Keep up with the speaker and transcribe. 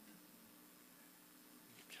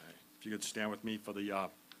If you could stand with me for the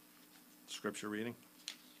scripture reading.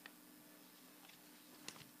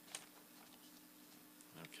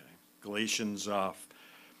 Okay. Galatians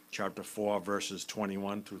chapter 4, verses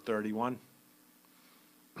 21 through 31.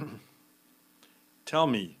 Tell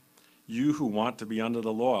me, you who want to be under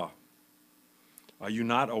the law, are you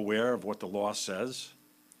not aware of what the law says?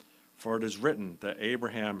 For it is written that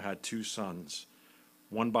Abraham had two sons,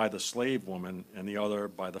 one by the slave woman and the other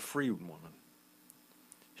by the free woman.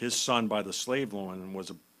 His son by the slave woman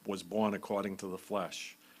was born according to the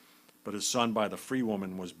flesh, but his son by the free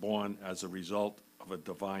woman was born as a result of a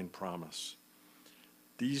divine promise.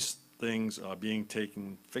 These things are being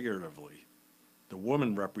taken figuratively. The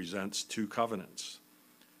woman represents two covenants.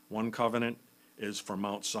 One covenant is for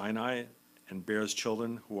Mount Sinai and bears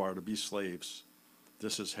children who are to be slaves.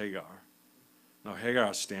 This is Hagar. Now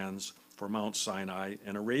Hagar stands for Mount Sinai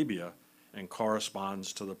in Arabia and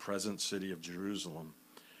corresponds to the present city of Jerusalem,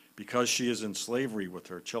 because she is in slavery with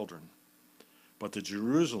her children. But the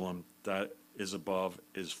Jerusalem that is above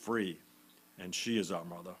is free, and she is our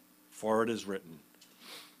mother. For it is written,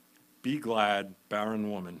 be glad,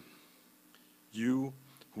 barren woman, you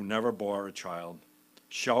who never bore a child.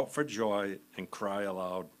 Shout for joy and cry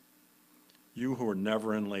aloud, you who are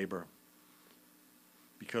never in labor,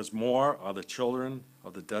 because more are the children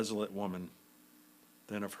of the desolate woman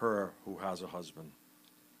than of her who has a husband.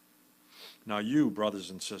 Now you, brothers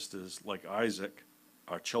and sisters, like Isaac,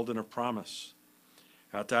 are children of promise.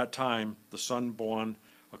 At that time, the son born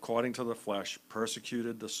according to the flesh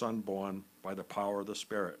persecuted the son born by the power of the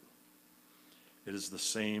Spirit. It is the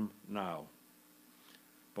same now.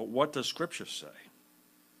 But what does Scripture say?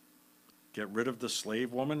 Get rid of the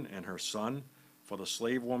slave woman and her son, for the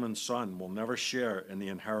slave woman's son will never share in the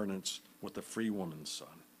inheritance with the free woman's son.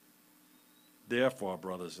 Therefore,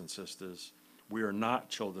 brothers and sisters, we are not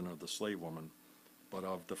children of the slave woman, but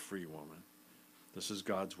of the free woman. This is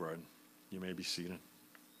God's word. You may be seated.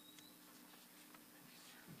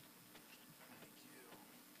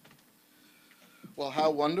 Well,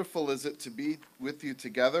 how wonderful is it to be with you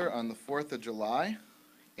together on the 4th of July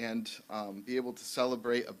and be able to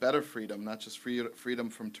celebrate a better freedom, not just freedom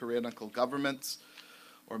from tyrannical governments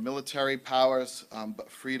or military powers, but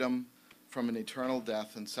freedom from an eternal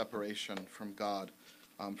death and separation from God.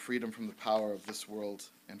 Freedom from the power of this world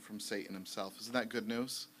and from Satan himself. Isn't that good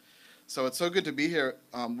news? So it's so good to be here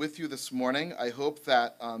with you this morning. I hope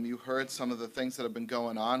that you heard some of the things that have been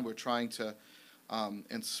going on. We're trying to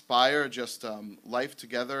inspire just life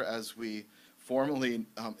together as we formally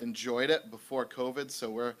enjoyed it before COVID.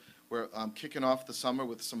 So we're kicking off the summer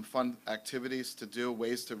with some fun activities to do,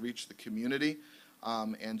 ways to reach the community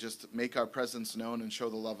and just make our presence known and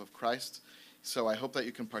show the love of Christ. So I hope that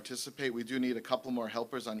you can participate. We do need a couple more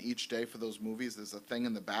helpers on each day for those movies. There's a thing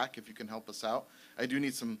in the back if you can help us out. I do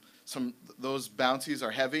need some those bounties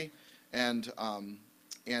are heavy, and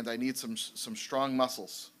I need some strong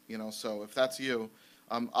muscles, you know. So if that's you,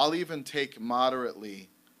 I'll even take moderately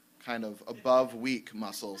kind of above weak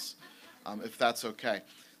muscles, if that's okay.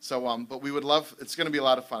 So but we would love, it's going to be a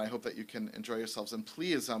lot of fun. I hope that you can enjoy yourselves, and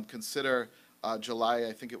please consider July,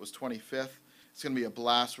 I think it was 25th. It's going to be a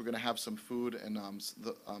blast. We're going to have some food and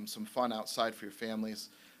some fun outside for your families.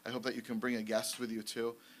 I hope that you can bring a guest with you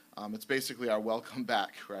too. It's basically our welcome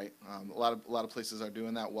back, right? A lot of places are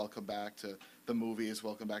doing that. Welcome back to the movies.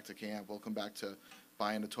 Welcome back to camp. Welcome back to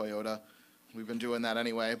buying a Toyota. We've been doing that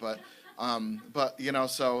anyway, but you know,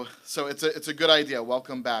 so it's a good idea.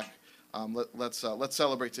 Welcome back. Let's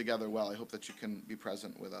celebrate together well. I hope that you can be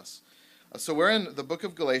present with us. So we're in the book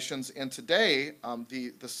of Galatians, and today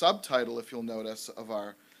the subtitle, if you'll notice, of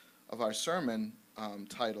our sermon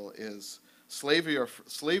title is Slavery or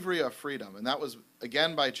Freedom. And that was,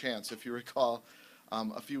 again, by chance. If you recall,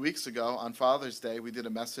 a few weeks ago on Father's Day, we did a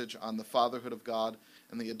message on the fatherhood of God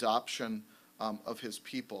and the adoption of his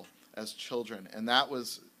people as children. And that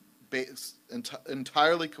was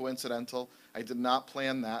entirely coincidental. I did not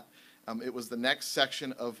plan that. It was the next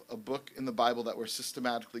section of a book in the Bible that we're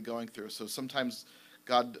systematically going through. So sometimes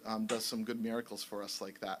God does some good miracles for us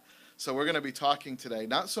like that. So we're going to be talking today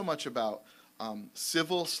not so much about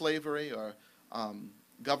civil slavery or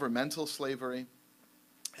governmental slavery,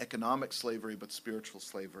 economic slavery, but spiritual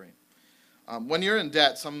slavery. When you're in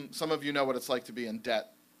debt, some of you know what it's like to be in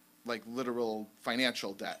debt, like literal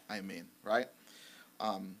financial debt, I mean, right?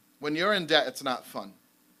 When you're in debt, it's not fun.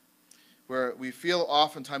 Where we feel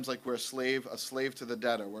oftentimes like we're a slave to the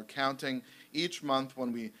debtor. We're counting each month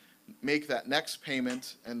when we make that next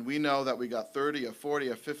payment, and we know that we got 30 or 40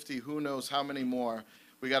 or 50, who knows how many more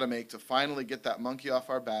we got to make to finally get that monkey off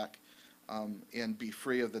our back and be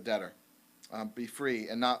free of the debtor. Be free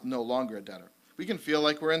and no longer a debtor. We can feel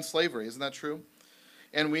like we're in slavery, isn't that true?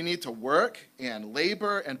 And we need to work and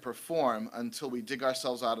labor and perform until we dig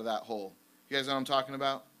ourselves out of that hole. You guys know what I'm talking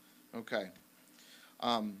about? Okay.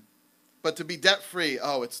 But to be debt-free,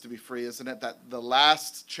 oh, it's to be free, isn't it? That the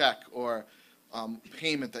last check or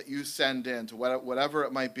payment that you send in to whatever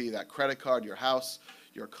it might be, that credit card, your house,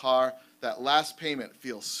 your car, that last payment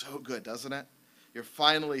feels so good, doesn't it? You're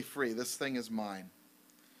finally free. This thing is mine.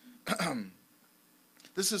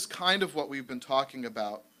 This is kind of what we've been talking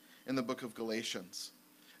about in the book of Galatians.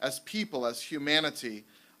 As people, as humanity,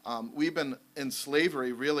 we've been in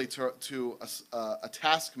slavery really to a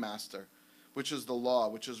taskmaster, which is the law,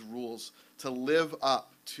 which is rules, to live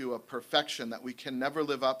up to a perfection that we can never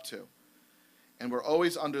live up to. And we're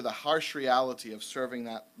always under the harsh reality of serving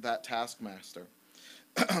that taskmaster.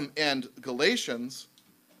 And Galatians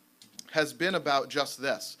has been about just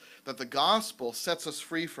this, that the gospel sets us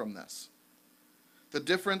free from this. The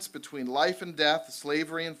difference between life and death,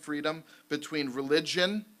 slavery and freedom, between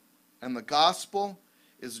religion and the gospel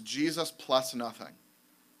is Jesus plus nothing,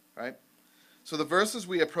 right? So the verses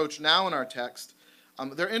we approach now in our text,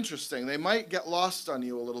 they're interesting. They might get lost on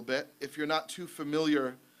you a little bit if you're not too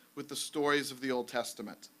familiar with the stories of the Old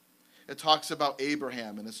Testament. It talks about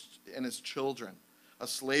Abraham and his children, a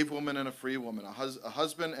slave woman and a free woman, a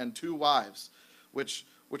husband and two wives, which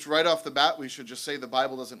right off the bat we should just say the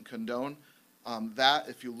Bible doesn't condone that.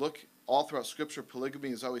 If you look all throughout Scripture, polygamy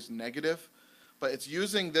is always negative. But it's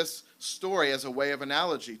using this story as a way of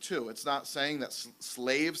analogy, too. It's not saying that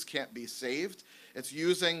slaves can't be saved.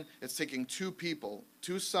 It's taking two people,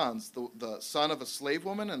 two sons, the son of a slave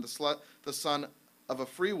woman and the son of a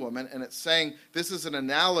free woman, and it's saying this is an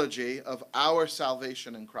analogy of our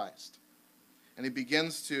salvation in Christ. And he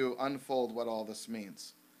begins to unfold what all this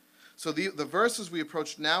means. So the verses we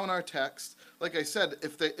approach now in our text, like I said,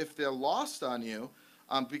 if they're lost on you,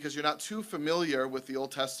 because you're not too familiar with the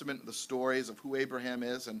Old Testament, the stories of who Abraham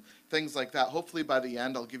is and things like that. Hopefully by the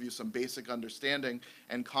end I'll give you some basic understanding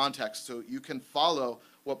and context so you can follow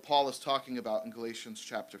what Paul is talking about in Galatians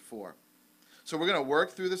chapter 4. So we're going to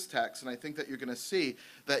work through this text, and I think that you're going to see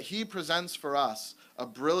that he presents for us a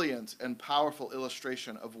brilliant and powerful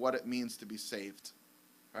illustration of what it means to be saved,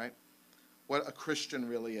 right? What a Christian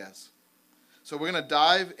really is. So we're going to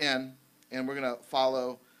dive in, and we're going to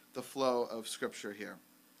follow the flow of Scripture here.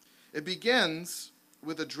 It begins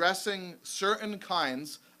with addressing certain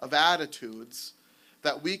kinds of attitudes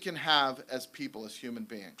that we can have as people, as human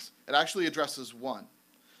beings. It actually addresses one.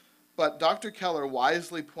 But Dr. Keller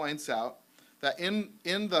wisely points out that in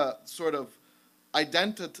the sort of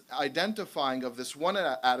identifying of this one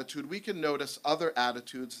attitude, we can notice other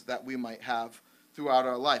attitudes that we might have throughout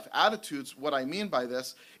our life. Attitudes, what I mean by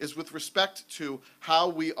this, is with respect to how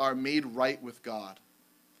we are made right with God,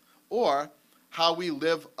 or how we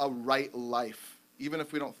live a right life, even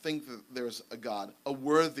if we don't think that there's a God, a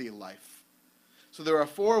worthy life. So there are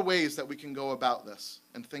 4 ways that we can go about this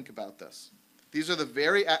and think about this. These are the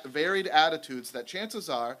very varied attitudes that chances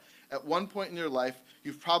are, at one point in your life,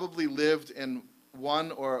 you've probably lived in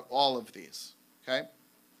one or all of these, okay?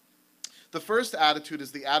 The first attitude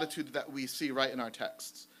is the attitude that we see right in our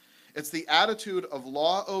texts. It's the attitude of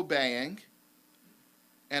law obeying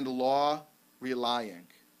and law relying.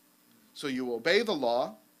 So you obey the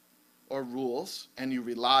law or rules and you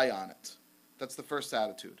rely on it. That's the first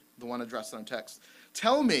attitude, the one addressed in our text.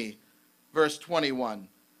 Tell me, verse 21,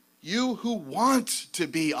 you who want to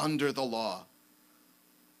be under the law.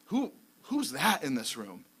 Who's that in this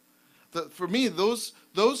room? For me, those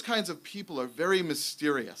kinds of people are very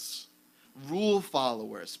mysterious. Rule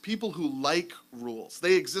followers, people who like rules.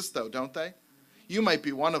 They exist though, don't they? You might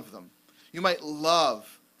be one of them. You might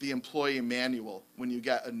love the employee manual when you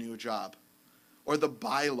get a new job, or the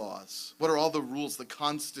bylaws. What are all the rules, the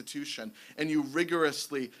Constitution? And you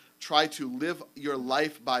rigorously try to live your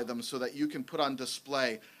life by them so that you can put on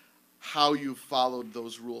display how you followed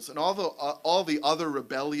those rules. And all the other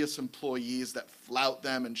rebellious employees that flout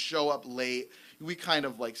them and show up late, we kind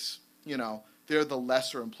of like, they're the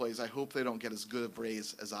lesser employees. I hope they don't get as good a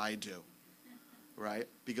raise as I do, right?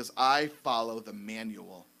 Because I follow the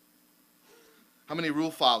manual. How many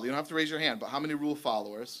rule followers? You don't have to raise your hand, but how many rule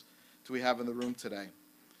followers do we have in the room today?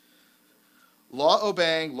 Law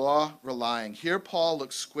obeying, law relying. Here Paul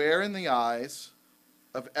looks square in the eyes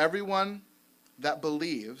of everyone that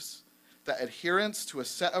believes that adherence to a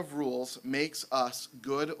set of rules makes us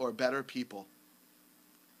good or better people,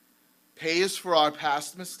 pays for our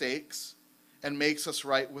past mistakes, and makes us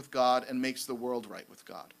right with God and makes the world right with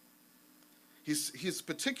God. He's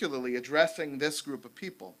particularly addressing this group of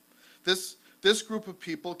people. This group of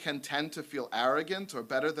people can tend to feel arrogant or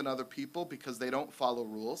better than other people because they don't follow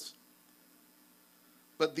rules.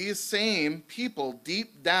 But these same people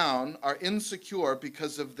deep down are insecure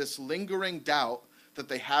because of this lingering doubt that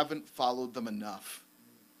they haven't followed them enough.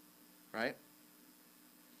 Right?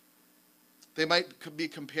 They might be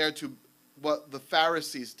compared to what the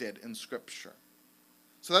Pharisees did in Scripture.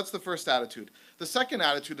 So that's the first attitude. The second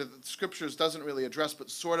attitude that the Scriptures doesn't really address,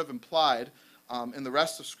 but sort of implied in the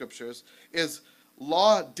rest of Scriptures, is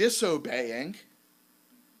law disobeying,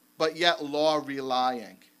 but yet law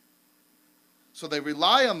relying. So they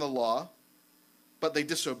rely on the law, but they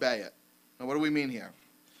disobey it. Now what do we mean here?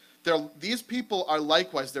 These people are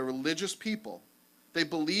likewise, they're religious people. They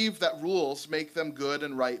believe that rules make them good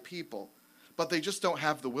and right people, but they just don't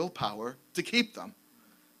have the willpower to keep them.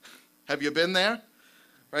 Have you been there?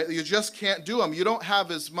 Right? You just can't do them. You don't have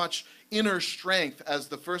as much inner strength as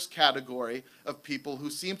the first category of people who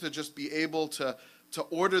seem to just be able to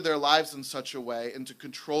order their lives in such a way and to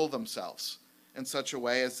control themselves in such a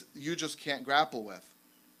way as you just can't grapple with.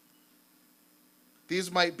 These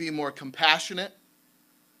might be more compassionate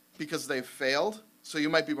because they've failed. So you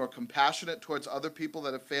might be more compassionate towards other people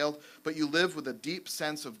that have failed, but you live with a deep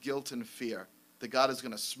sense of guilt and fear that God is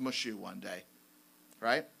going to smush you one day.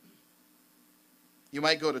 Right? You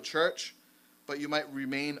might go to church, but you might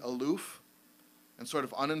remain aloof and sort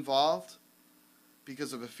of uninvolved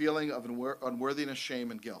because of a feeling of unworthiness, shame,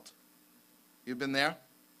 and guilt. You've been there?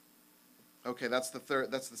 Okay, that's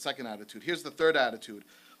the second attitude. Here's the third attitude.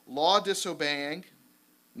 Law disobeying,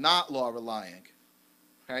 not law relying.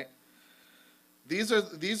 Right? These are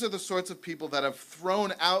the sorts of people that have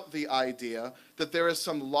thrown out the idea that there is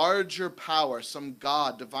some larger power, some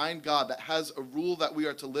God, divine God, that has a rule that we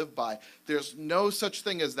are to live by. There's no such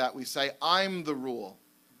thing as that. We say, I'm the rule.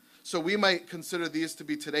 So we might consider these to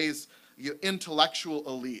be today's intellectual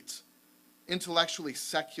elite, intellectually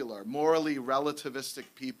secular, morally relativistic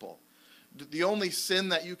people. The only sin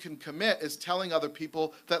that you can commit is telling other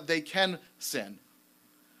people that they can sin,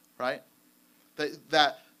 right?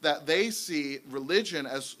 That they see religion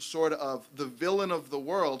as sort of the villain of the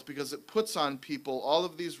world because it puts on people all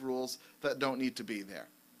of these rules that don't need to be there.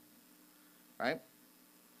 Right?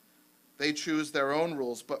 They choose their own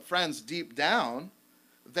rules. But friends, deep down,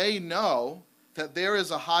 they know that there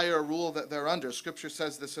is a higher rule that they're under. Scripture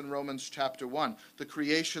says this in Romans chapter 1. The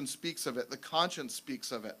creation speaks of it. The conscience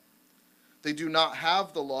speaks of it. They do not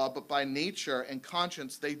have the law, but by nature and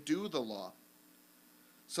conscience they do the law.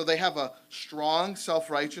 So they have a strong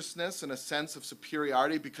self-righteousness and a sense of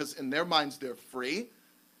superiority because in their minds they're free,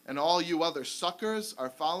 and all you other suckers are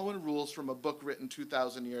following rules from a book written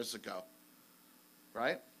 2,000 years ago.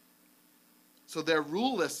 Right? So their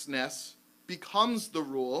rulelessness becomes the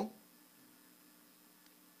rule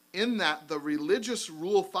in that the religious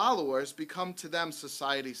rule followers become to them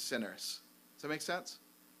society's sinners. Does that make sense?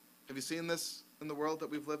 Have you seen this in the world that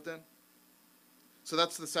we've lived in? So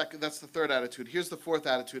that's the third attitude. Here's the fourth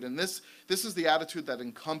attitude, and this is the attitude that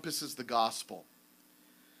encompasses the gospel.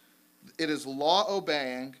 It is law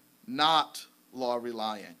obeying, not law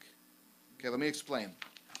relying. Okay, let me explain.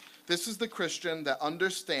 This is the Christian that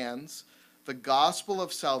understands the gospel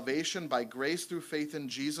of salvation by grace through faith in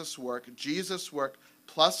Jesus' work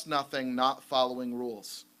plus nothing, not following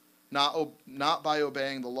rules, not by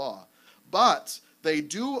obeying the law. But they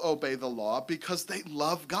do obey the law because they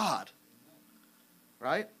love God.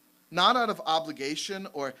 Right? Not out of obligation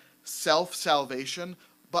or self-salvation,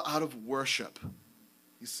 but out of worship.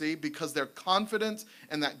 You see? Because they're confident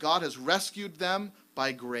in that God has rescued them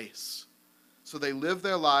by grace. So they live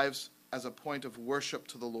their lives as a point of worship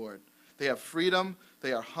to the Lord. They have freedom,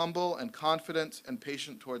 they are humble and confident and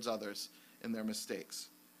patient towards others in their mistakes.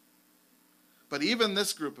 But even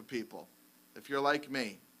this group of people, if you're like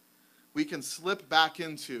me, we can slip back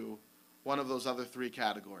into one of those other three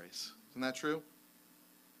categories. Isn't that true?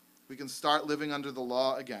 We can start living under the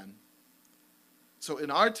law again. So in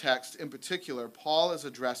our text in particular, Paul is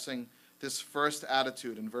addressing this first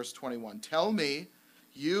attitude in verse 21. Tell me,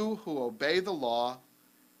 you who obey the law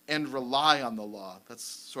and rely on the law. That's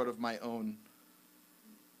sort of my own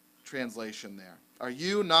translation there. Are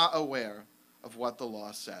you not aware of what the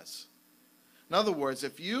law says? In other words,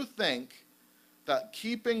 if you think that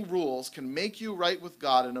keeping rules can make you right with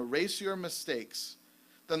God and erase your mistakes,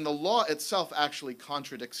 then the law itself actually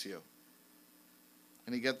contradicts you.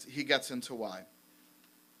 And he gets into why.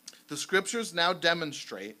 The scriptures now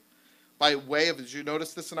demonstrate by way of, did you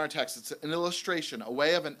notice this in our text? It's an illustration, a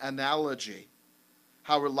way of an analogy,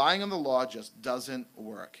 how relying on the law just doesn't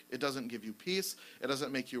work. It doesn't give you peace. It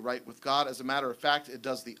doesn't make you right with God. As a matter of fact, it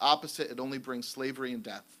does the opposite. It only brings slavery and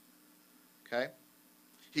death. Okay?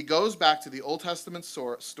 He goes back to the Old Testament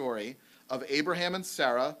story of Abraham and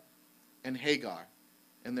Sarah and Hagar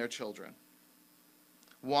and their children.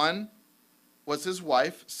 One was his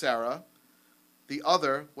wife, Sarah. The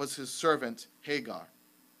other was his servant, Hagar,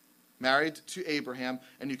 married to Abraham.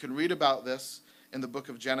 And you can read about this in the book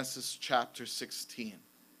of Genesis chapter 16.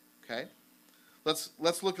 Okay?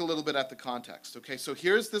 Let's look a little bit at the context. Okay, so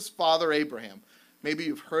here's this father Abraham. Maybe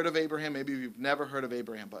you've heard of Abraham, maybe you've never heard of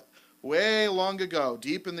Abraham, but way long ago,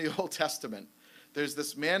 deep in the Old Testament, there's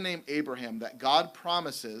this man named Abraham that God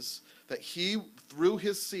promises that he, through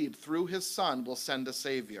his seed, through his son, will send a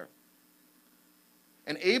savior.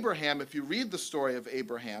 And Abraham, if you read the story of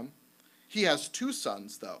Abraham, he has two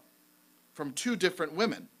sons, though, from two different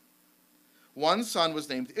women. One son was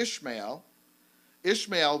named Ishmael.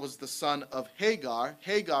 Ishmael was the son of Hagar.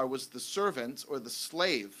 Hagar was the servant or the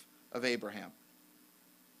slave of Abraham.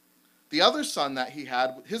 The other son that he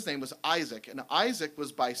had, his name was Isaac, and Isaac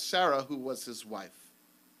was by Sarah, who was his wife.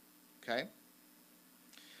 Okay?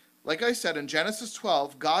 Like I said, in Genesis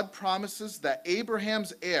 12, God promises that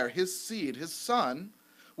Abraham's heir, his seed, his son,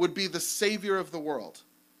 would be the savior of the world.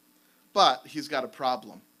 But he's got a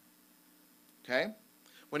problem. Okay?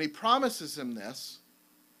 When he promises him this,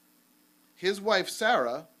 his wife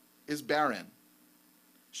Sarah is barren.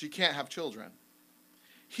 She can't have children.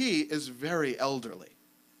 He is very elderly.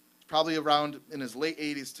 Probably around in his late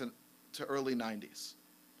 80s to early 90s.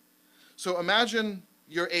 So imagine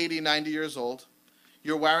you're 80, 90 years old.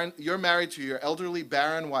 You're married to your elderly,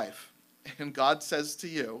 barren wife. And God says to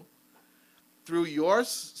you, through your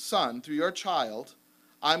son, through your child,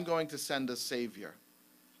 I'm going to send a savior.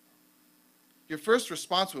 Your first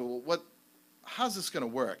response will, how's this going to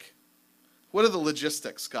work? What are the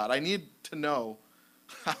logistics, God? I need to know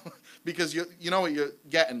how, because you know what you're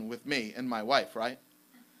getting with me and my wife, right?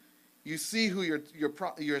 You see who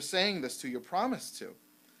you're saying this to, you're promised to.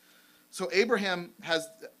 So Abraham has,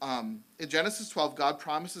 in Genesis 12, God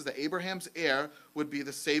promises that Abraham's heir would be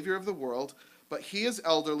the savior of the world, but he is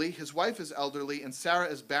elderly, his wife is elderly, and Sarah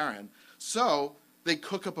is barren. So they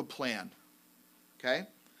cook up a plan. Okay?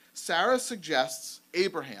 Sarah suggests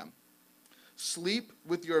Abraham sleep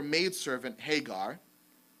with your maidservant Hagar.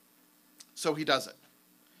 So he does it.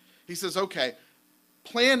 He says, okay,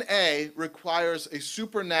 Plan A requires a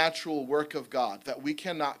supernatural work of God that we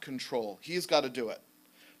cannot control. He's got to do it.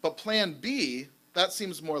 But Plan B, that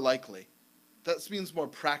seems more likely. That seems more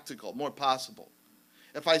practical, more possible.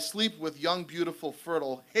 If I sleep with young, beautiful,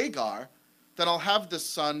 fertile Hagar, then I'll have this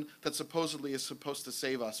son that supposedly is supposed to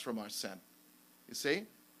save us from our sin. You see?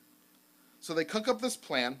 So they cook up this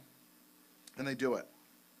plan, and they do it.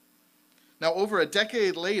 Now, over a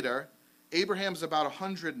decade later, Abraham's about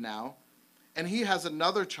 100 now, and he has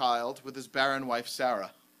another child with his barren wife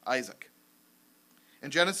Sarah, Isaac.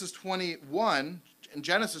 In Genesis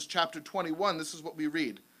chapter 21, this is what we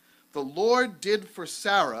read. The Lord did for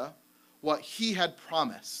Sarah what he had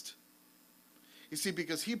promised. You see,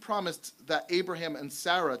 because he promised that Abraham and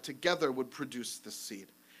Sarah together would produce this seed,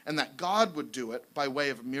 and that God would do it by way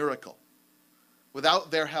of miracle,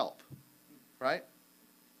 without their help, right?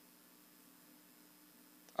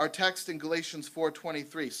 Our text in Galatians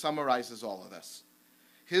 4:23 summarizes all of this.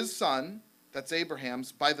 His son, that's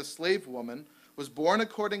Abraham's, by the slave woman, was born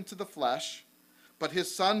according to the flesh, but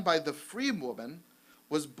his son by the free woman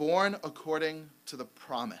was born according to the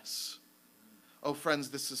promise. Oh, friends,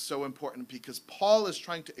 this is so important because Paul is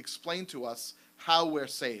trying to explain to us how we're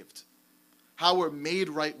saved, how we're made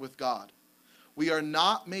right with God. We are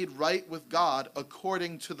not made right with God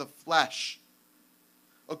according to the flesh,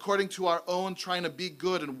 according to our own trying to be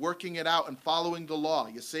good and working it out and following the law,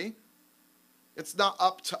 you see? It's not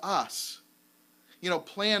up to us. You know,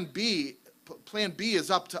 plan B is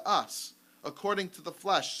up to us, according to the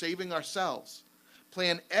flesh, saving ourselves.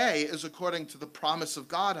 Plan A is according to the promise of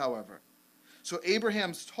God, however. So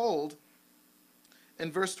Abraham's told,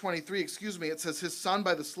 in verse 23, it says, his son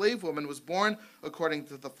by the slave woman was born according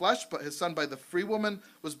to the flesh, but his son by the free woman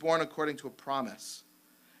was born according to a promise.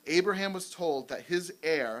 Abraham was told that his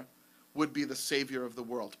heir would be the savior of the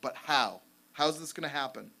world. But how? How's this going to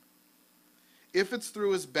happen? If it's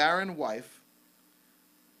through his barren wife,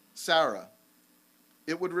 Sarah,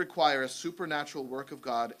 it would require a supernatural work of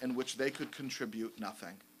God in which they could contribute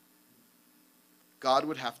nothing. God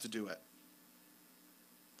would have to do it.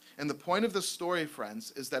 And the point of this story,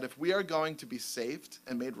 friends, is that if we are going to be saved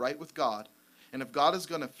and made right with God, and if God is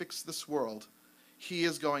going to fix this world, he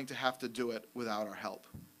is going to have to do it without our help.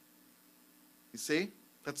 You see?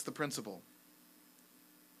 That's the principle.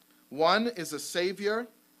 One is a savior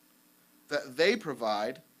that they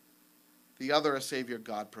provide, the other a savior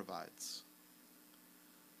God provides.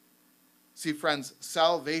 See, friends,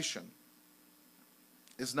 salvation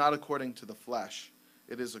is not according to the flesh,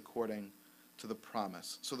 it is according to the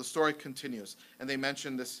promise. So the story continues, and they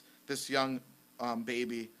mention this young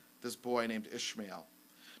baby, this boy named Ishmael.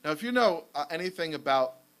 Now, if you know anything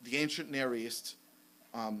about the ancient Near East,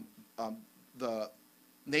 the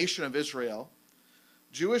nation of Israel,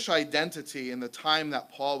 Jewish identity in the time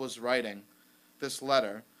that Paul was writing this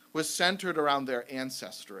letter was centered around their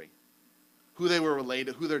ancestry, who they were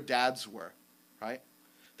related, who their dads were, right?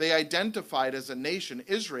 They identified as a nation,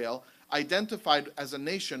 Israel identified as a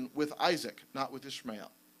nation with Isaac, not with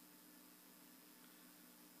Ishmael.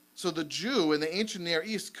 So the Jew in the ancient Near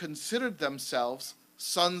East considered themselves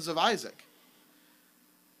sons of Isaac.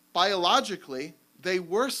 Biologically, they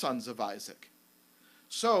were sons of Isaac.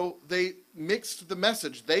 So they mixed the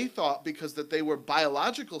message. They thought because that they were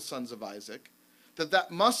biological sons of Isaac,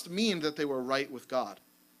 that must mean that they were right with God.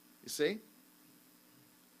 You see?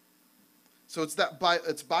 So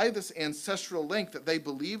it's by this ancestral link that they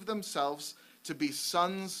believe themselves to be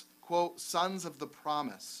sons, quote, sons of the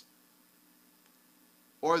promise.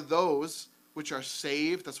 Or those which are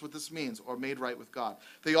saved, that's what this means, or made right with God.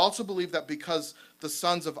 They also believe that because the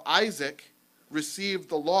sons of Isaac received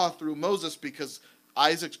the law through Moses, because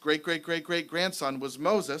Isaac's great-great-great-great-grandson was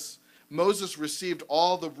Moses, Moses received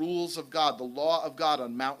all the rules of God, the law of God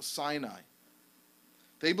on Mount Sinai.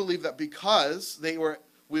 They believe that because they were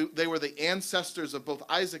the ancestors of both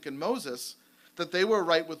Isaac and Moses, that they were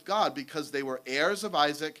right with God because they were heirs of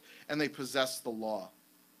Isaac and they possessed the law.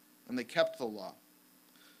 And they kept the law.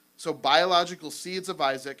 So biological seeds of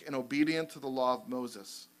Isaac and obedient to the law of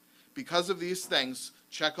Moses. Because of these things,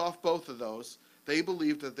 check off both of those, they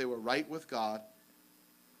believed that they were right with God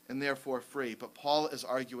and therefore free. But Paul is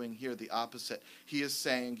arguing here the opposite. He is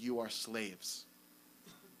saying you are slaves.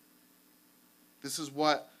 This is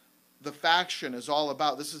what the faction is all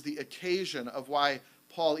about. This is the occasion of why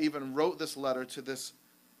Paul even wrote this letter to this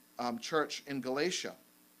church in Galatia.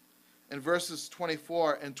 In verses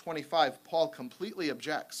 24 and 25, Paul completely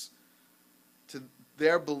objects to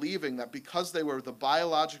their believing that because they were the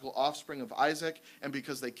biological offspring of Isaac and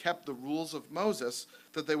because they kept the rules of Moses,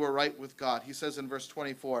 that they were right with God. He says in verse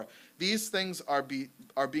 24, these things are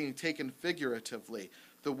being taken figuratively.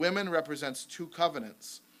 The women represents two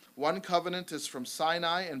covenants. One covenant is from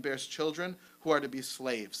Sinai and bears children who are to be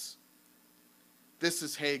slaves. This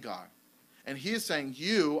is Hagar. And he is saying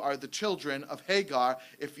you are the children of Hagar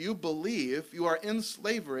if you believe you are in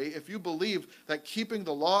slavery, if you believe that keeping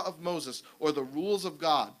the law of Moses or the rules of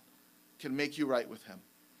God can make you right with him.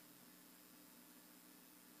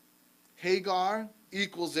 Hagar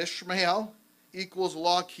equals Ishmael equals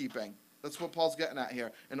law keeping. That's what Paul's getting at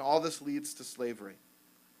here. And all this leads to slavery.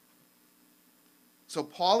 So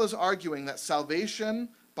Paul is arguing that salvation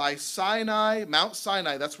by Sinai, Mount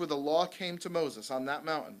Sinai, that's where the law came to Moses, on that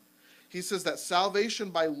mountain. He says that salvation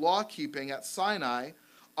by law keeping at Sinai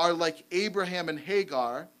are like Abraham and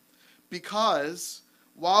Hagar because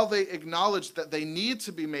while they acknowledge that they need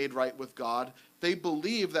to be made right with God, they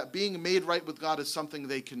believe that being made right with God is something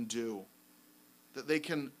they can do, that they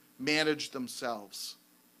can manage themselves,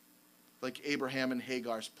 like Abraham and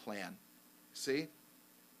Hagar's plan. See?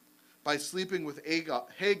 By sleeping with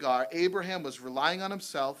Hagar, Abraham was relying on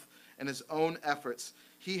himself and his own efforts.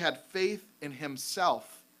 He had faith in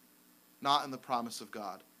himself, not in the promise of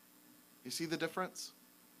God. You see the difference?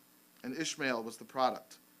 And Ishmael was the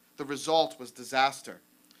product. The result was disaster.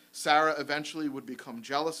 Sarah eventually would become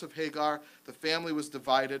jealous of Hagar. The family was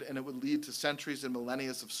divided, and it would lead to centuries and millennia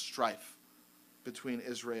of strife between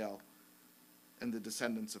Israel and the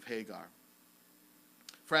descendants of Hagar.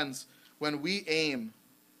 Friends, when we aim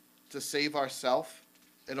to save ourselves,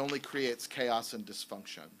 it only creates chaos and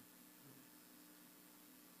dysfunction.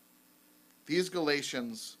 These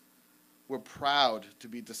Galatians were proud to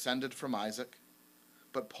be descended from Isaac,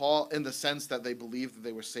 but Paul, in the sense that they believed that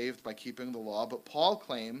they were saved by keeping the law, but Paul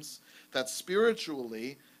claims that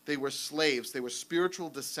spiritually they were slaves. They were spiritual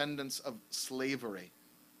descendants of slavery,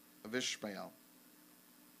 of Ishmael,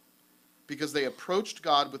 because they approached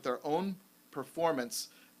God with their own performance.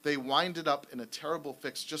 They winded up in a terrible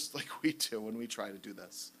fix, just like we do when we try to do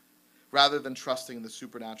this, rather than trusting in the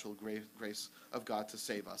supernatural grace of God to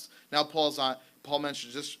save us. Now Paul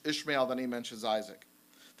mentions Ishmael, then he mentions Isaac.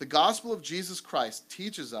 The gospel of Jesus Christ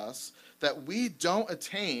teaches us that we don't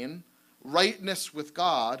attain rightness with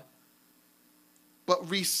God, but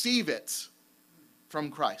receive it from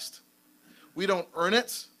Christ. We don't earn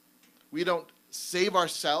it. We don't save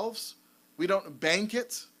ourselves. We don't bank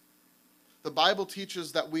it. The Bible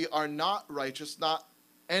teaches that we are not righteous, not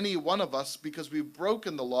any one of us, because we've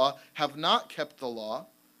broken the law, have not kept the law.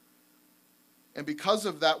 And because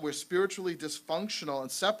of that, we're spiritually dysfunctional and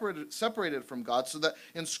separated from God, so that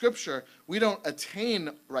in Scripture, we don't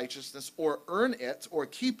attain righteousness or earn it or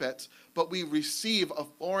keep it, but we receive a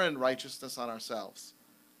foreign righteousness on ourselves,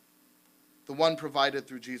 the one provided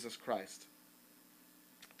through Jesus Christ,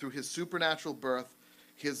 through his supernatural birth,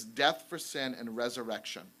 his death for sin, and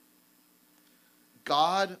resurrection.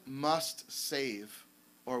 God must save,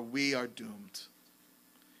 or we are doomed.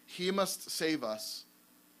 He must save us,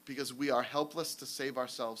 because we are helpless to save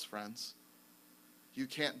ourselves, friends. You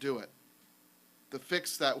can't do it. The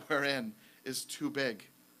fix that we're in is too big.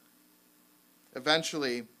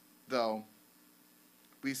 Eventually, though,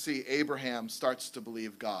 we see Abraham starts to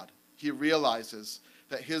believe God. He realizes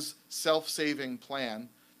that his self-saving plan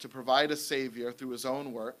to provide a savior through his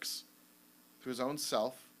own works, through his own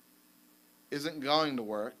self, isn't going to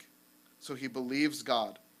work, so he believes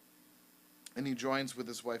God, and he joins with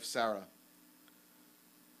his wife Sarah.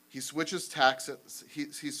 He switches tactics,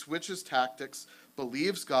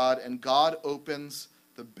 believes God, and God opens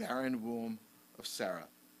the barren womb of Sarah.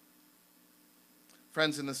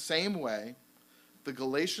 Friends, in the same way, the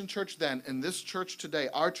Galatian church then, and this church today,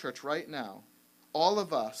 our church right now, all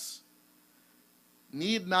of us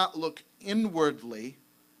need not look inwardly,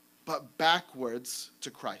 but backwards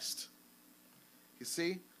to Christ. You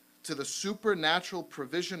see, to the supernatural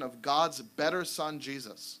provision of God's better Son,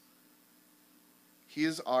 Jesus. He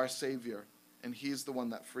is our Savior, and he's the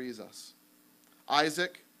one that frees us.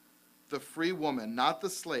 Isaac, the free woman, not the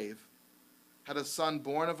slave, had a son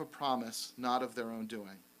born of a promise, not of their own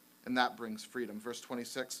doing. And that brings freedom. Verse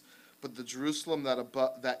 26, but the Jerusalem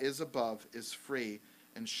that is above is free,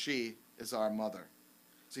 and she is our mother.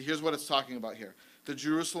 See, here's what it's talking about here. The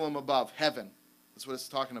Jerusalem above, heaven, that's what it's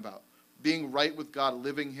talking about. Being right with God,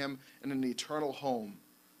 living him in an eternal home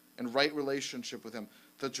and right relationship with him.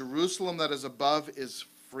 The Jerusalem that is above is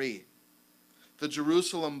free. The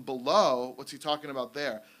Jerusalem below, what's he talking about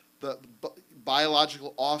there? The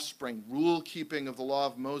biological offspring, rule-keeping of the law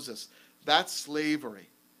of Moses. That's slavery.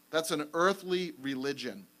 That's an earthly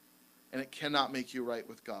religion, and it cannot make you right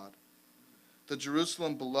with God. The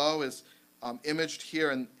Jerusalem below is imaged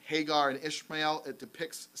here in Hagar and Ishmael. It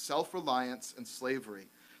depicts self-reliance and slavery.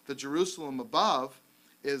 The Jerusalem above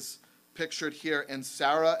is pictured here in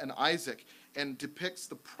Sarah and Isaac, and depicts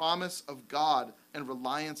the promise of God and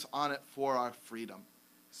reliance on it for our freedom.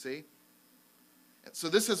 See? So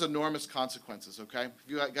this has enormous consequences, okay? If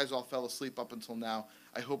you guys all fell asleep up until now,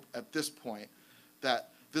 I hope at this point that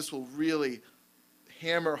this will really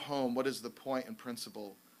hammer home what is the point and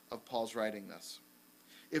principle of Paul's writing this.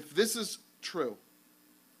 If this is true,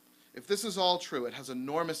 if this is all true, it has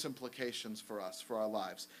enormous implications for us, for our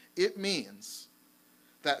lives. It means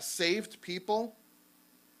that saved people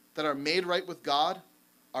that are made right with God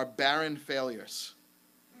are barren failures.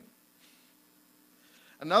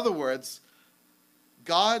 In other words,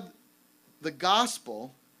 the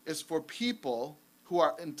gospel is for people who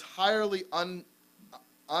are entirely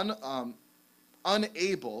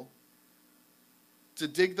unable to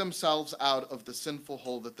dig themselves out of the sinful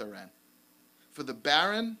hole that they're in. For the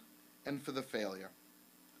barren and for the failure.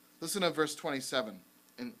 Listen to verse 27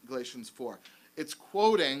 in Galatians 4. It's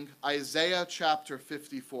quoting Isaiah chapter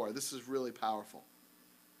 54. This is really powerful.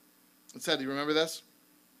 It said, do you remember this?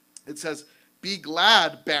 It says, be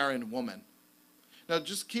glad, barren woman. Now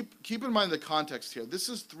just keep in mind the context here. This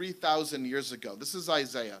is 3,000 years ago. This is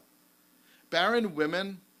Isaiah. Barren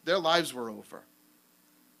women, their lives were over.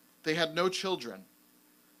 They had no children.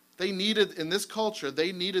 They needed, in this culture,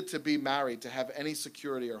 they needed to be married to have any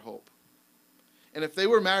security or hope. And if they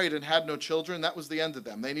were married and had no children, that was the end of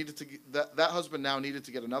them. They needed to that husband now needed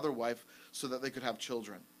to get another wife so that they could have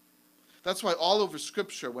children. That's why all over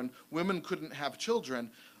Scripture, when women couldn't have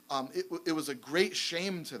children, it was a great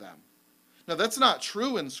shame to them. Now, that's not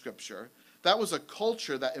true in Scripture. That was a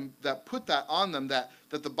culture that put that on them, that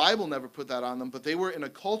the Bible never put that on them, but they were in a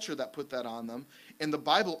culture that put that on them, and the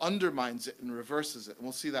Bible undermines it and reverses it, and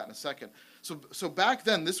we'll see that in a second. So back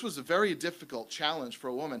then, this was a very difficult challenge for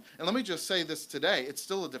a woman. And let me just say this today, it's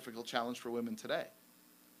still a difficult challenge for women today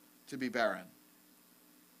to be barren.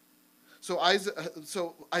 So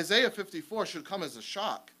Isaiah 54 should come as a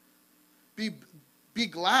shock. Be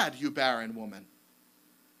glad, you barren woman,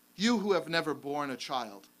 you who have never borne a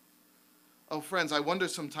child. Oh, friends, I wonder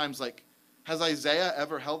sometimes, has Isaiah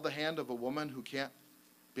ever held the hand of a woman who can't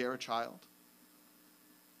bear a child?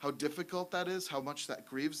 How difficult that is, how much that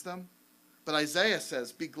grieves them. But Isaiah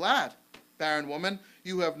says, be glad, barren woman,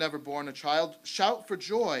 you who have never borne a child. Shout for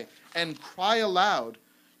joy and cry aloud,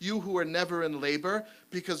 you who are never in labor,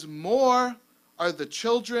 because more are the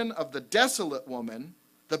children of the desolate woman,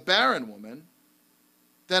 the barren woman,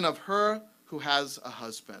 than of her who has a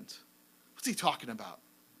husband. What's he talking about?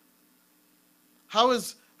 How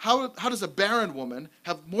does a barren woman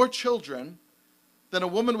have more children than a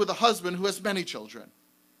woman with a husband who has many children?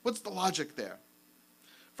 What's the logic there?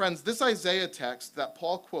 Friends, this Isaiah text that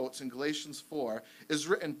Paul quotes in Galatians 4 is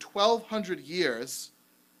written 1,200 years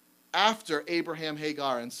after Abraham,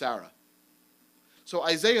 Hagar, and Sarah. So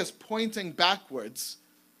Isaiah is pointing backwards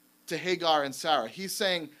to Hagar and Sarah. He's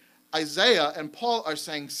saying, Isaiah and Paul are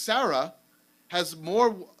saying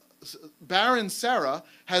barren Sarah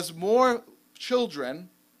has more children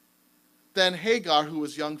than Hagar, who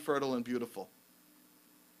was young, fertile, and beautiful.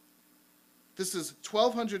 This is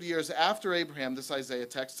 1,200 years after Abraham, this Isaiah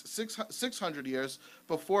text, 600 years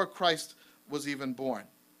before Christ was even born.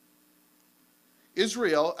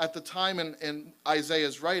 Israel, at the time in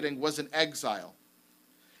Isaiah's writing, was in exile.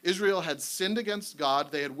 Israel had sinned against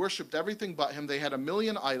God. They had worshipped everything but him. They had 1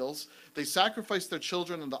 million idols. They sacrificed their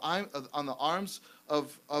children on the arms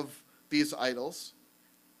of these idols.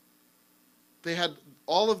 They had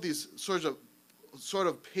all of these sort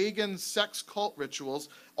of pagan sex cult rituals.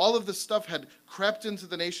 All of this stuff had crept into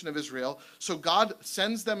the nation of Israel. So God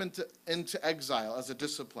sends them into exile as a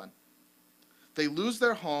discipline. They lose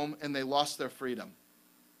their home and they lost their freedom.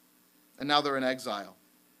 And now they're in exile.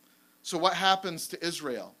 So what happens to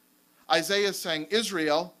Israel? Isaiah is saying,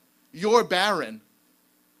 Israel, you're barren.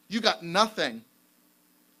 You got nothing.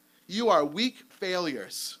 You are weak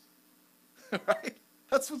failures. Right?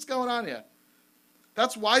 That's what's going on here.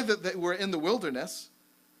 That's why they were in the wilderness.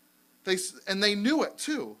 And they knew it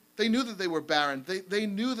too. They knew that they were barren. They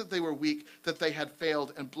knew that they were weak, that they had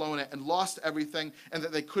failed and blown it and lost everything, and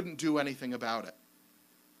that they couldn't do anything about it.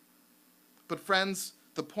 But friends,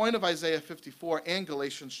 the point of Isaiah 54 and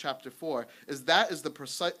Galatians chapter 4 is that is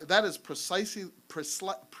precisely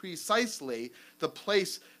the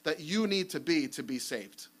place that you need to be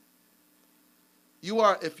saved.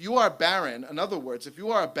 If you are barren, in other words, if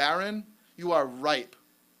you are barren, you are ripe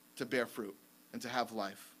to bear fruit and to have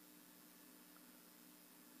life.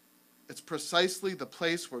 It's precisely the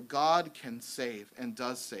place where God can save and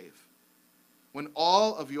does save. When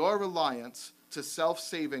all of your reliance to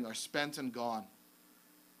self-saving are spent and gone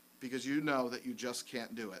because you know that you just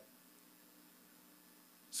can't do it.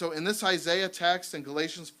 So in this Isaiah text in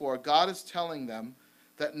Galatians 4, God is telling them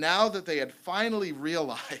that now that they had finally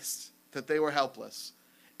realized that they were helpless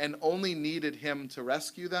and only needed him to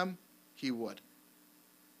rescue them, he would.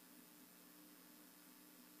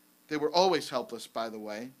 They were always helpless, by the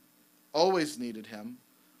way, always needed him,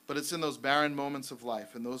 but it's in those barren moments of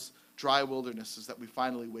life, in those dry wildernesses, that we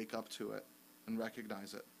finally wake up to it and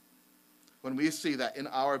recognize it. When we see that in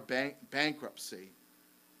our bankruptcy,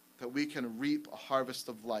 that we can reap a harvest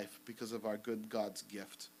of life because of our good God's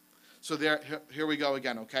gift. So here we go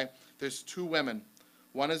again, okay? There's two women.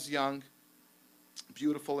 One is young,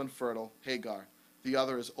 beautiful and fertile, Hagar. The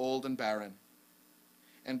other is old and barren.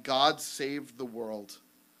 And God saved the world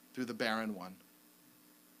through the barren one.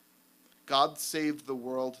 God saved the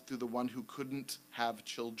world through the one who couldn't have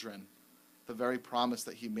children, the very promise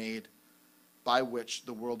that he made by which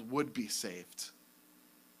the world would be saved.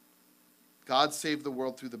 God saved the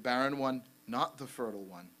world through the barren one, not the fertile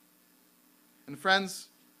one. And friends,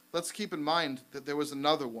 let's keep in mind that there was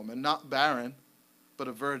another woman, not barren, but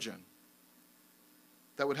a virgin,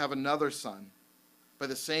 that would have another son by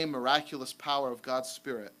the same miraculous power of God's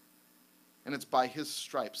Spirit. And it's by his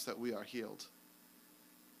stripes that we are healed.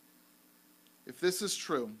 If this is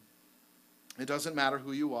true, it doesn't matter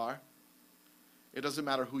who you are. It doesn't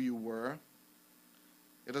matter who you were.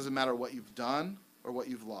 It doesn't matter what you've done or what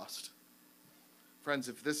you've lost. Friends,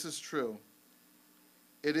 if this is true,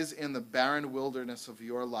 it is in the barren wilderness of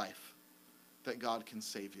your life that God can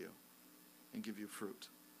save you and give you fruit.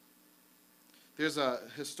 There's a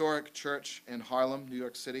historic church in Harlem, New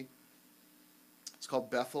York City. It's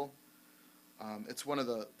called Bethel. It's one of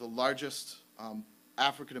the largest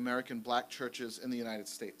African-American black churches in the United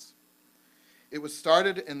States. It was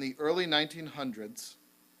started in the early 1900s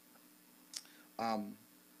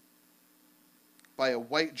by a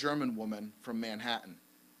white German woman from Manhattan.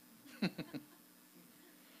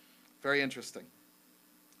 Very interesting.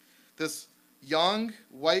 This young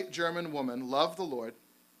white German woman loved the Lord,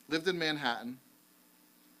 lived in Manhattan,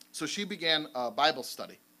 so she began a Bible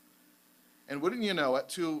study. And wouldn't you know it,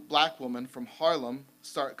 two black women from Harlem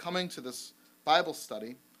start coming to this Bible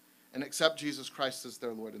study and accept Jesus Christ as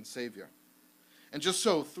their Lord and Savior. And just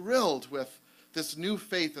so thrilled with this new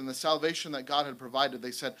faith and the salvation that God had provided,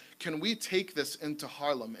 they said, can we take this into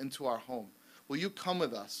Harlem, into our home? Will you come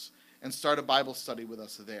with us and start a Bible study with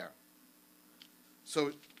us there?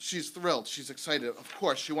 So she's thrilled. She's excited. Of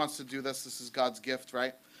course, she wants to do this. This is God's gift,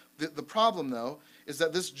 right? The problem, though, is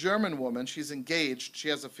that this German woman, she's engaged, she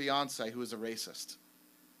has a fiancé who is a racist.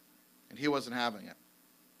 And he wasn't having it.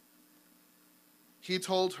 He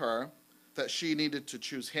told her that she needed to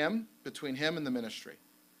choose him, between him and the ministry.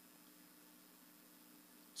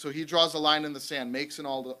 So he draws a line in the sand, makes an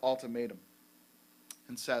ultimatum,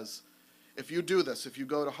 and says, if you do this, if you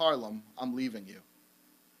go to Harlem, I'm leaving you.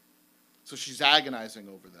 So she's agonizing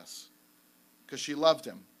over this because she loved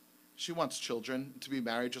him. She wants children, to be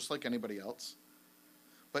married just like anybody else.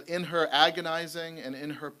 But in her agonizing and in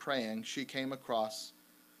her praying, she came across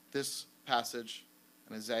this passage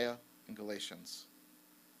in Isaiah and Galatians.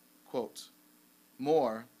 Quote,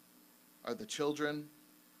 more are the children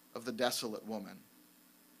of the desolate woman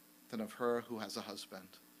than of her who has a husband.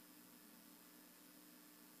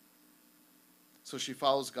 So she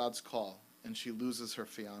follows God's call and she loses her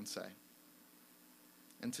fiancé.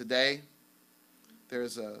 And today,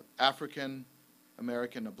 there's an African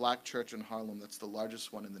American, a black church in Harlem that's the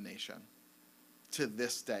largest one in the nation. To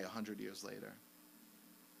this day, 100 years later.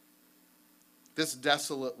 This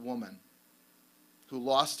desolate woman who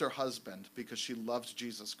lost her husband because she loved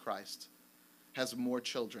Jesus Christ has more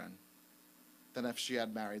children than if she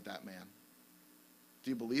had married that man.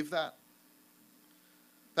 Do you believe that?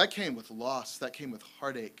 That came with loss. That came with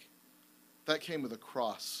heartache. That came with a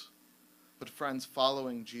cross. But friends,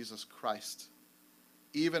 following Jesus Christ,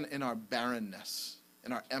 even in our barrenness,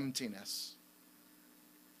 in our emptiness,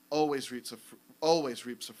 always reaps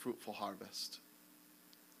a fruitful harvest.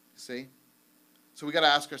 See? So we got to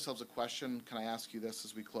ask ourselves a question. Can I ask you this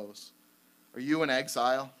as we close? Are you in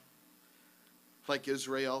exile, like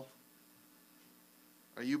Israel?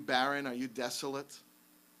 Are you barren? Are you desolate?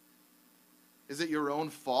 Is it your own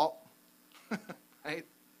fault? Right?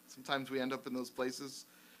 Sometimes we end up in those places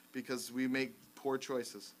because we make poor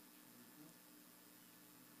choices.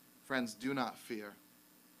 Friends, do not fear.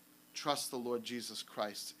 Trust the Lord Jesus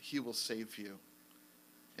Christ. He will save you,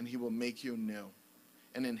 and he will make you new.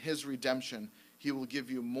 And in his redemption, he will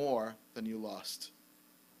give you more than you lost.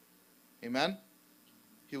 Amen?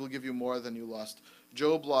 He will give you more than you lost.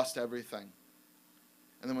 Job lost everything.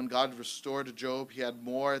 And then when God restored Job, he had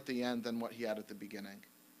more at the end than what he had at the beginning.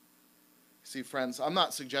 See, friends, I'm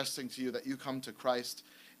not suggesting to you that you come to Christ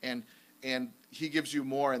and he gives you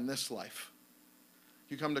more in this life.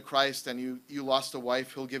 You come to Christ and you lost a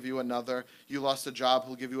wife, he'll give you another. You lost a job,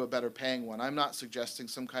 he'll give you a better paying one. I'm not suggesting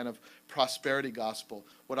some kind of prosperity gospel.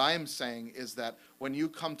 What I am saying is that when you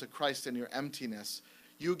come to Christ in your emptiness,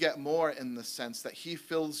 you get more in the sense that he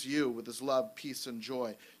fills you with his love, peace, and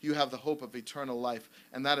joy. You have the hope of eternal life,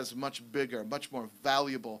 and that is much bigger, much more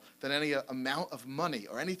valuable than any amount of money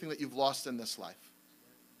or anything that you've lost in this life.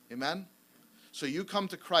 Amen? So you come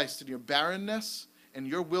to Christ in your barrenness, in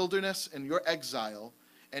your wilderness, in your exile,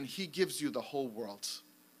 and he gives you the whole world.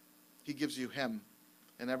 He gives you him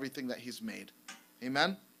and everything that he's made.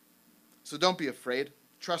 Amen? So don't be afraid.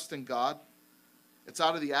 Trust in God. It's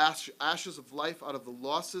out of the ashes of life, out of the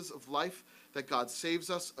losses of life, that God saves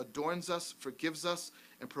us, adorns us, forgives us,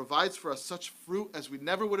 and provides for us such fruit as we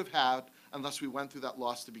never would have had unless we went through that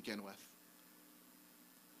loss to begin with.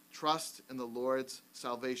 Trust in the Lord's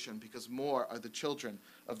salvation, because more are the children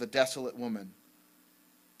of the desolate woman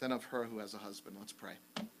than of her who has a husband. Let's pray.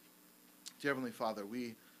 Dear Heavenly Father,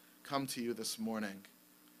 we come to you this morning,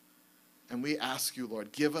 and we ask you,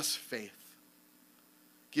 Lord, give us faith.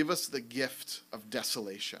 Give us the gift of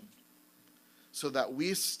desolation so that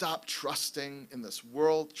we stop trusting in this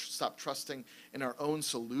world, stop trusting in our own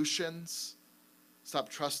solutions, stop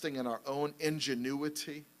trusting in our own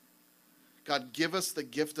ingenuity. God, give us the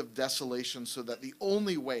gift of desolation so that the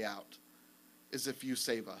only way out is if you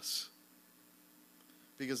save us.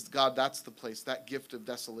 Because, God, that's the place, that gift of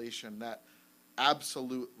desolation, that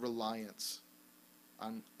absolute reliance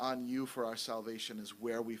on you for our salvation is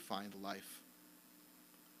where we find life.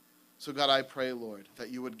 So, God, I pray, Lord, that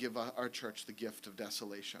you would give our church the gift of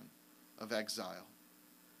desolation, of exile,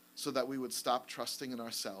 so that we would stop trusting in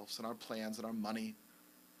ourselves and our plans and our money,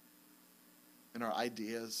 in our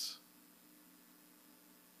ideas,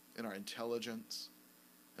 in our intelligence,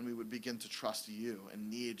 and we would begin to trust you and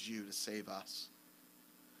need you to save us.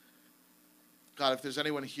 God, if there's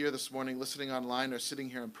anyone here this morning listening online or sitting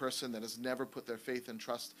here in person that has never put their faith and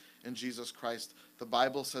trust in Jesus Christ, the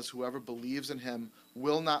Bible says whoever believes in him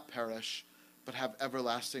will not perish, but have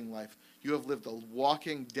everlasting life. You have lived a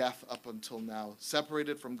walking death up until now,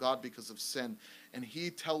 separated from God because of sin. And he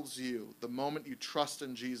tells you, the moment you trust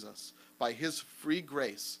in Jesus, by his free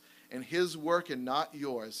grace and his work and not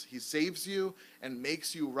yours, he saves you and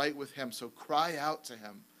makes you right with him. So cry out to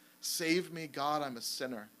him, save me, God, I'm a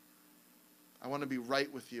sinner. I want to be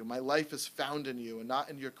right with you. My life is found in you and not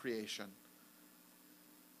in your creation.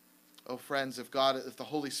 Oh, friends, if the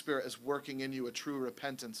Holy Spirit is working in you a true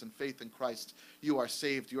repentance and faith in Christ, you are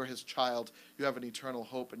saved, you're his child, you have an eternal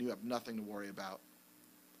hope, and you have nothing to worry about.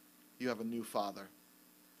 You have a new Father.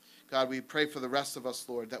 God, we pray for the rest of us,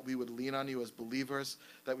 Lord, that we would lean on you as believers,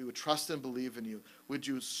 that we would trust and believe in you. Would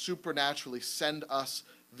you supernaturally send us,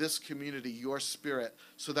 this community, your Spirit,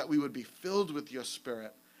 so that we would be filled with your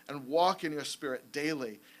Spirit and walk in your Spirit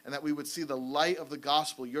daily, and that we would see the light of the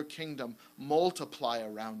gospel, your kingdom, multiply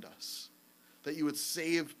around us. That you would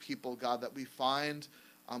save people, God, that we find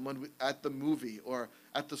at the movie or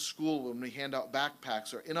at the school when we hand out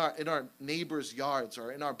backpacks, or in our neighbors' yards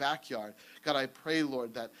or in our backyard. God, I pray,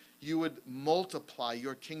 Lord, that you would multiply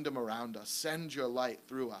your kingdom around us. Send your light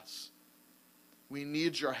through us. We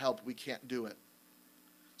need your help. We can't do it.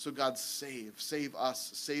 So God, save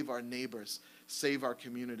us, save our neighbors, save our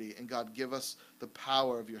community, and God, give us the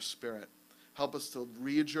power of your Spirit. Help us to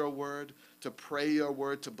read your word, to pray your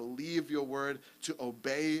word, to believe your word, to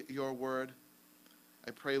obey your word.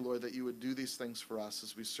 I pray, Lord, that you would do these things for us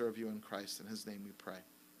as we serve you in Christ. In his name we pray.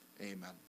 Amen.